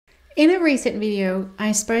In a recent video,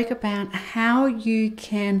 I spoke about how you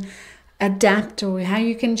can adapt or how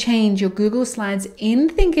you can change your Google Slides in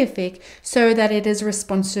Thinkific so that it is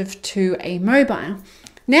responsive to a mobile.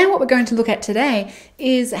 Now what we're going to look at today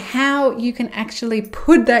is how you can actually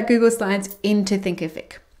put that Google Slides into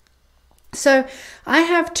Thinkific. So I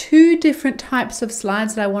have two different types of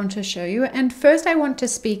slides that I want to show you. And first I want to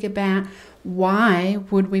speak about why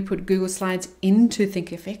would we put Google Slides into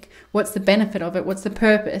Thinkific? What's the benefit of it? What's the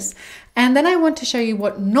purpose? And then I want to show you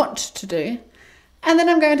what not to do. And then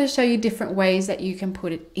I'm going to show you different ways that you can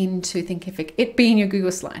put it into Thinkific, it being your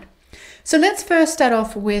Google slide. So let's first start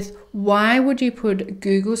off with why would you put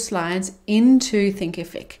Google Slides into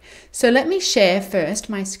Thinkific? So let me share first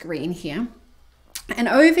my screen here. And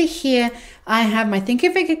over here, I have my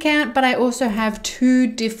Thinkific account, but I also have two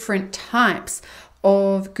different types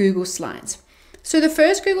of Google Slides. So the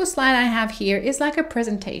first Google slide I have here is like a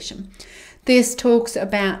presentation. This talks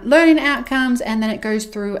about learning outcomes and then it goes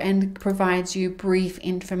through and provides you brief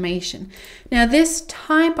information. Now this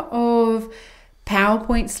type of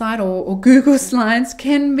PowerPoint slide or Google Slides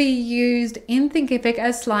can be used in Thinkific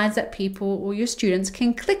as slides that people or your students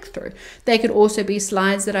can click through. They could also be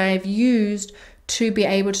slides that I have used to be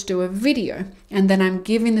able to do a video, and then I'm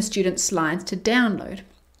giving the students slides to download.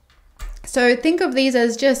 So think of these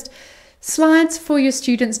as just slides for your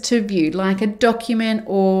students to view, like a document,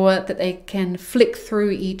 or that they can flick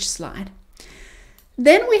through each slide.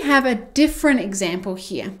 Then we have a different example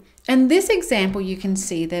here. And this example, you can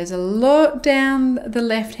see there's a lot down the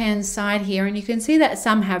left-hand side here, and you can see that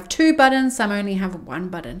some have two buttons, some only have one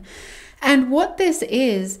button. And what this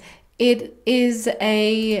is, it is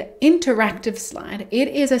an interactive slide. It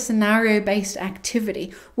is a scenario-based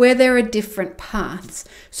activity where there are different paths.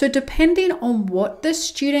 So depending on what the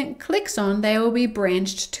student clicks on, they will be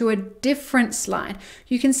branched to a different slide.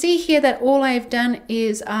 You can see here that all I've done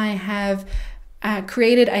is I have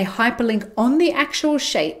created a hyperlink on the actual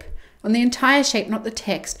shape, on the entire shape, not the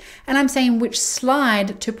text. And I'm saying which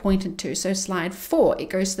slide to point it to. So slide 4, it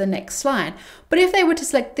goes to the next slide. But if they were to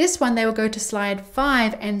select this one, they will go to slide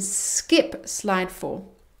 5 and skip slide 4.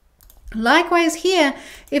 Likewise here,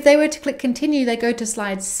 if they were to click continue, they go to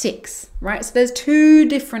slide 6, right? So there's two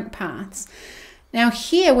different paths. Now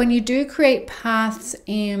here, when you do create paths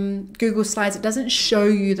in Google Slides, it doesn't show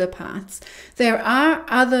you the paths. There are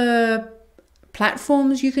other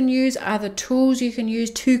platforms you can use, other tools you can use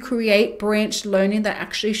to create branched learning that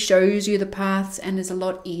actually shows you the paths and is a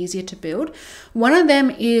lot easier to build. One of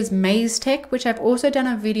them is MazeTech, which I've also done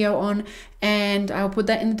a video on, and I'll put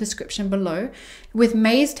that in the description below. With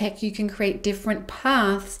MazeTech, you can create different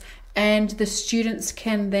paths and the students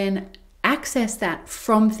can then access that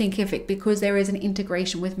from Thinkific because there is an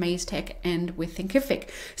integration with MazeTech and with Thinkific.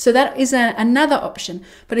 So that is another option.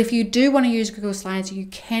 But if you do want to use Google Slides, you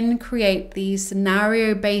can create these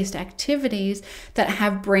scenario-based activities that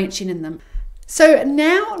have branching in them. So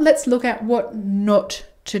now let's look at what not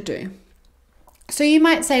to do. So you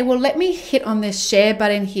might say, well, let me hit on this share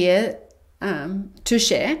button here to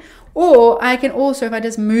share. Or I can also, if I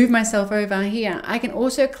just move myself over here, I can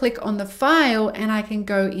also click on the file and I can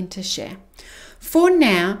go into share. For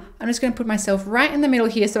now, I'm just going to put myself right in the middle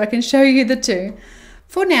here so I can show you the two.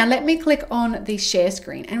 For now, let me click on the share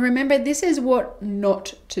screen. And remember, this is what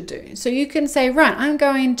not to do. So you can say, right, I'm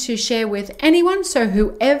going to share with anyone. So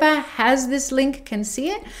whoever has this link can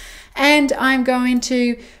see it. And I'm going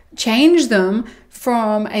to change them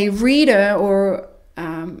from a reader or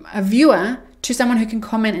a viewer to someone who can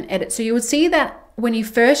comment and edit. So you would see that when you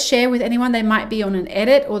first share with anyone, they might be on an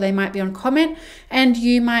edit or they might be on comment, and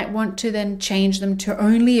you might want to then change them to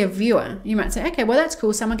only a viewer. You might say, okay, well, that's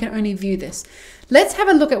cool. Someone can only view this. Let's have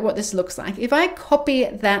a look at what this looks like. If I copy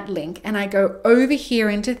that link and I go over here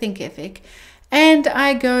into Thinkific and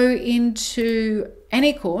I go into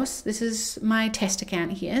any course, this is my test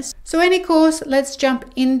account here. So any course, let's jump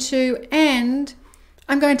into, and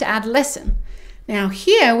I'm going to add lesson. Now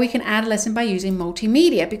here we can add a lesson by using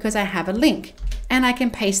multimedia because I have a link and I can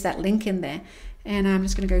paste that link in there. And I'm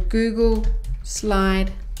just going to go Google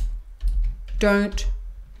slide, don't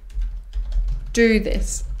do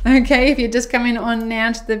this. Okay, if you're just coming on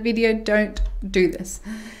now to the video, don't do this.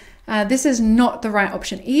 This is not the right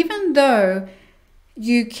option. Even though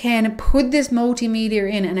you can put this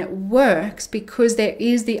multimedia in and it works because there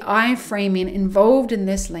is the iframing involved in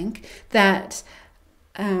this link that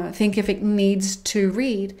Thinkific needs to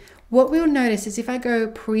read. What we'll notice is if I go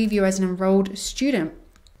preview as an enrolled student,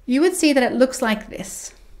 you would see that it looks like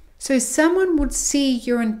this. So someone would see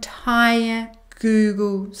your entire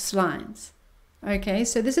Google Slides. Okay,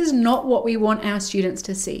 so this is not what we want our students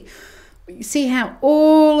to see. You see how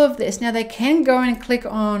all of this, now they can go and click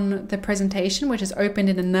on the presentation, which is opened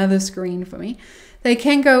in another screen for me. They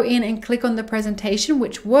can go in and click on the presentation,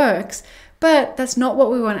 which works, but that's not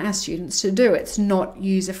what we want our students to do. It's not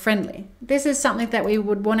user friendly. This is something that we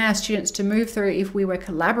would want our students to move through if we were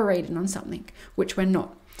collaborating on something, which we're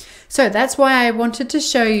not. So that's why I wanted to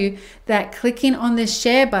show you that clicking on this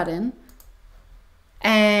share button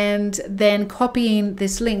and then copying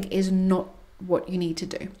this link is not what you need to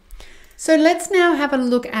do. So let's now have a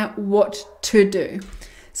look at what to do.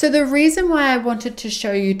 So the reason why I wanted to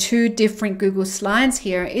show you two different Google Slides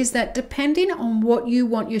here is that depending on what you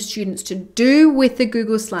want your students to do with the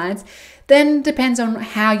Google Slides, then depends on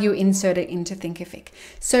how you insert it into Thinkific.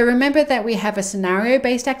 So remember that we have a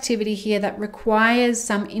scenario-based activity here that requires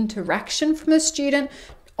some interaction from the student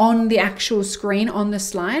on the actual screen on the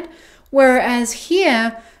slide, whereas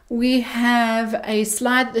here we have a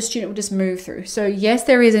slide that the student will just move through. So yes,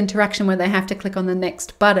 there is interaction where they have to click on the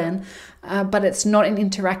next button, but it's not an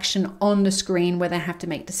interaction on the screen where they have to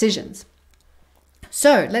make decisions.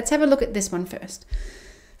 So let's have a look at this one first.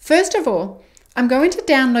 First of all, I'm going to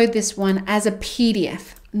download this one as a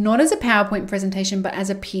PDF, not as a PowerPoint presentation, but as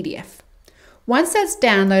a PDF. Once that's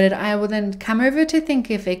downloaded, I will then come over to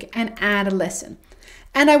Thinkific and add a lesson.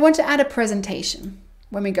 And I want to add a presentation.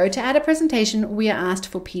 When we go to add a presentation, we are asked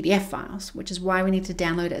for PDF files, which is why we need to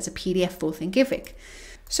download it as a PDF for Thinkific.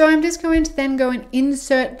 So I'm just going to then go and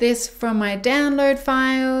insert this from my download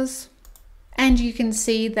files. And you can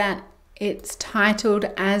see that it's titled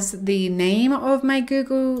as the name of my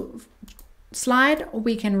Google slide.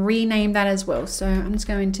 We can rename that as well. So I'm just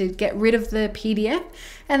going to get rid of the PDF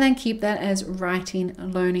and then keep that as writing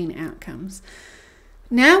learning outcomes.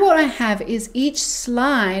 Now what I have is each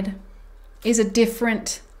slide is a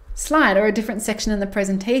different slide or a different section in the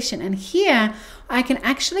presentation. And here I can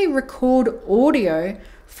actually record audio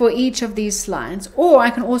for each of these slides, or I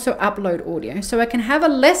can also upload audio. So I can have a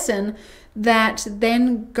lesson that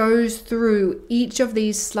then goes through each of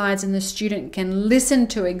these slides and the student can listen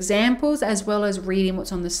to examples as well as reading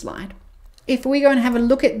what's on the slide. If we go and have a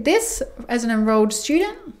look at this as an enrolled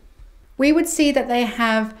student, we would see that they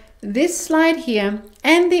have this slide here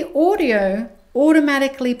and the audio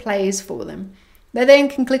automatically plays for them. They then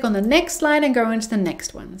can click on the next slide and go into the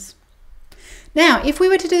next ones. Now, if we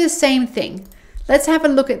were to do the same thing, let's have a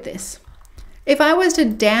look at this. If I was to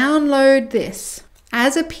download this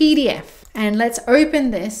as a PDF and let's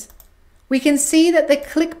open this, we can see that the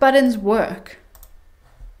click buttons work.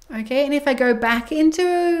 Okay, and if I go back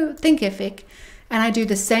into Thinkific and I do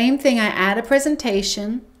the same thing, I add a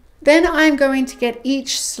presentation, then I'm going to get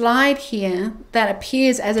each slide here that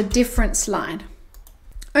appears as a different slide.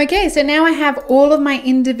 Okay, so now I have all of my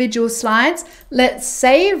individual slides. Let's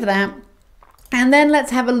save that. And then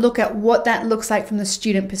let's have a look at what that looks like from the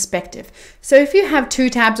student perspective. So if you have two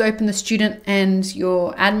tabs open, the student and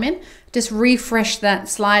your admin, just refresh that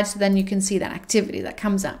slide so then you can see that activity that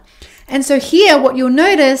comes up. And so here, what you'll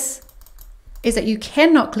notice is that you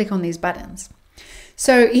cannot click on these buttons.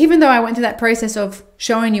 So even though I went through that process of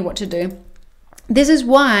showing you what to do, this is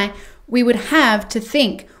why we would have to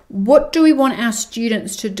think, what do we want our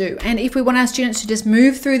students to do? And if we want our students to just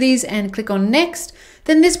move through these and click on next,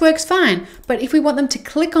 then this works fine. But if we want them to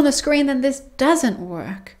click on the screen, then this doesn't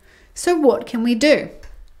work. So what can we do?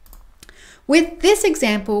 With this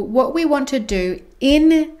example, what we want to do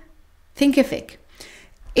in Thinkific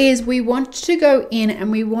is we want to go in and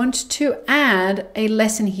we want to add a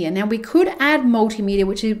lesson here. Now we could add multimedia,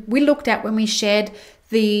 which we looked at when we shared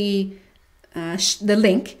the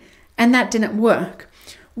link, and that didn't work.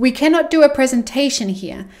 We cannot do a presentation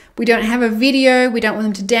here. We don't have a video. We don't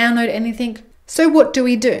want them to download anything. So what do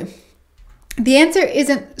we do? The answer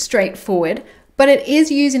isn't straightforward, but it is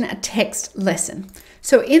using a text lesson.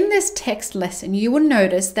 So in this text lesson, you will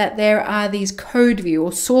notice that there are these code view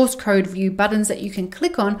or source code view buttons that you can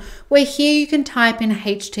click on, where here you can type in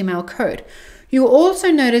HTML code. You will also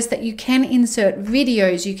notice that you can insert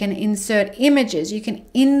videos, you can insert images, you can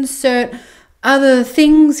insert other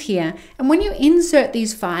things here. And when you insert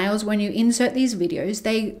these files, when you insert these videos,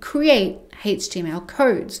 they create HTML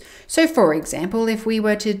codes. So for example, if we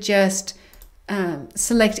were to just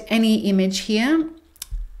select any image here,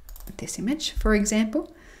 this image, for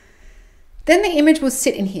example, then the image will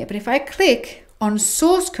sit in here. But if I click on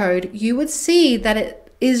source code, you would see that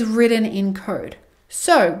it is written in code.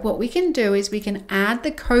 So what we can do is we can add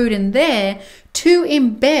the code in there to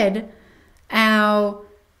embed our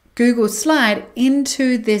Google slide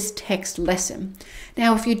into this text lesson.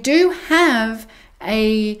 Now, if you do have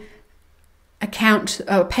a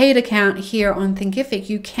paid account here on Thinkific,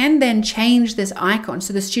 you can then change this icon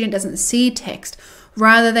so the student doesn't see text.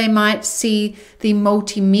 Rather, they might see the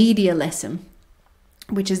multimedia lesson,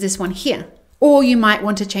 which is this one here. Or you might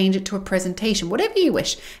want to change it to a presentation, whatever you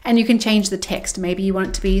wish. And you can change the text. Maybe you want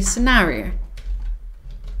it to be scenario.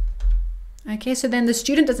 Okay, so then the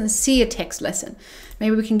student doesn't see a text lesson.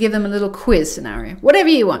 Maybe we can give them a little quiz scenario. Whatever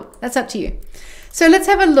you want, that's up to you. So let's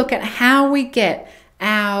have a look at how we get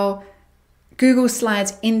our Google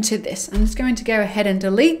Slides into this. I'm just going to go ahead and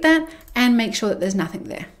delete that and make sure that there's nothing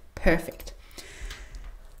there. Perfect.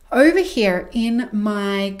 Over here in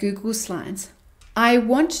my Google Slides, I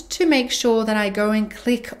want to make sure that I go and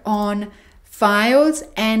click on Files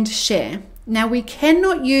and Share. Now we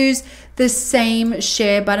cannot use the same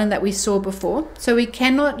share button that we saw before. So we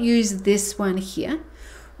cannot use this one here.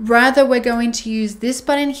 Rather, we're going to use this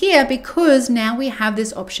button here because now we have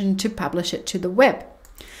this option to publish it to the web.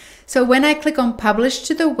 So when I click on Publish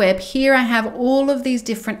to the web, here I have all of these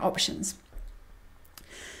different options.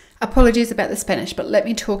 Apologies about the Spanish, but let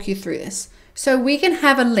me talk you through this. So we can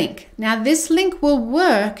have a link. Now this link will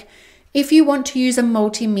work if you want to use a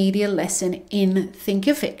multimedia lesson in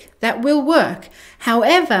Thinkific. That will work.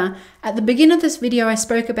 However, at the beginning of this video, I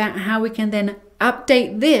spoke about how we can then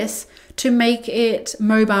update this to make it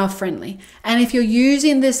mobile friendly. And if you're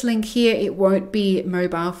using this link here, it won't be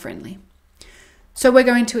mobile friendly. So we're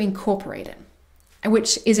going to incorporate it,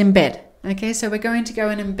 which is embed. Okay, so we're going to go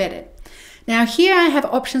and embed it. Now here I have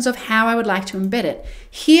options of how I would like to embed it.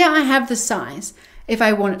 Here I have the size. If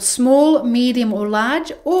I want it small, medium, or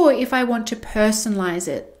large, or if I want to personalize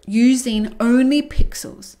it using only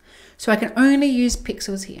pixels. So I can only use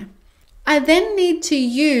pixels here. I then need to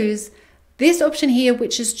use this option here,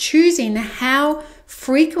 which is choosing how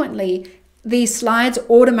frequently these slides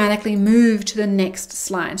automatically move to the next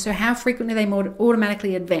slide. So how frequently they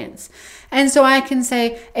automatically advance. And so I can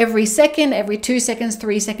say every second, every 2 seconds,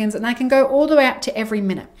 3 seconds, and I can go all the way up to every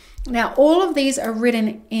minute. Now, all of these are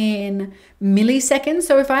written in milliseconds.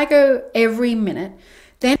 So if I go every minute,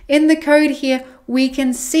 then in the code here, we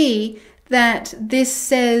can see that this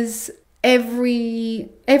says every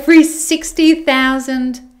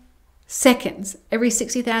 60,000 seconds, every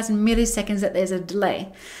 60,000 milliseconds that there's a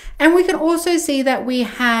delay. And we can also see that we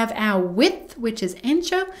have our width, which is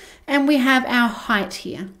inch, and we have our height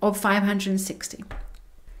here of 560.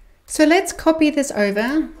 So let's copy this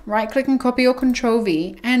over, right click and copy or Control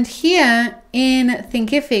V. And here in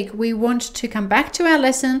Thinkific, we want to come back to our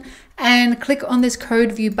lesson and click on this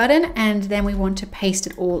code view button. And then we want to paste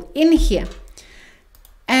it all in here.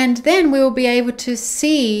 And then we will be able to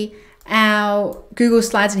see our Google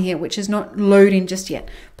Slides in here, which is not loading just yet.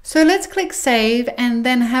 So let's click save and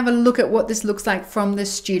then have a look at what this looks like from the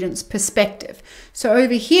student's perspective. So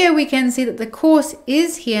over here, we can see that the course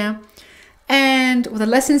is here and the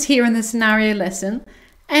lesson's here in the scenario lesson.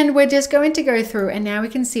 And we're just going to go through and now we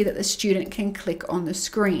can see that the student can click on the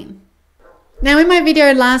screen. Now in my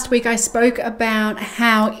video last week, I spoke about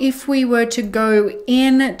how if we were to go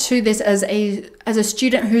into this as a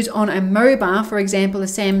student who's on a mobile, for example, a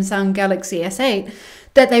Samsung Galaxy S8,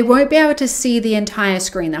 that they won't be able to see the entire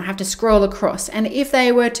screen. They'll have to scroll across. And if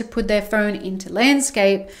they were to put their phone into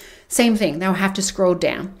landscape, same thing, they'll have to scroll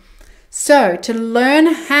down. So to learn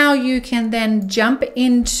how you can then jump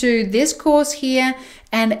into this course here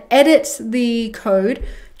and edit the code,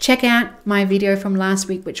 check out my video from last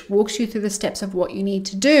week, which walks you through the steps of what you need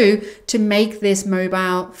to do to make this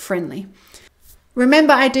mobile friendly.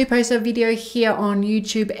 Remember, I do post a video here on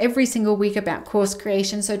YouTube every single week about course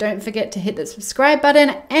creation, so don't forget to hit the subscribe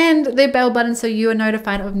button and the bell button so you are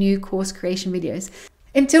notified of new course creation videos.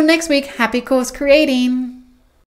 Until next week, happy course creating!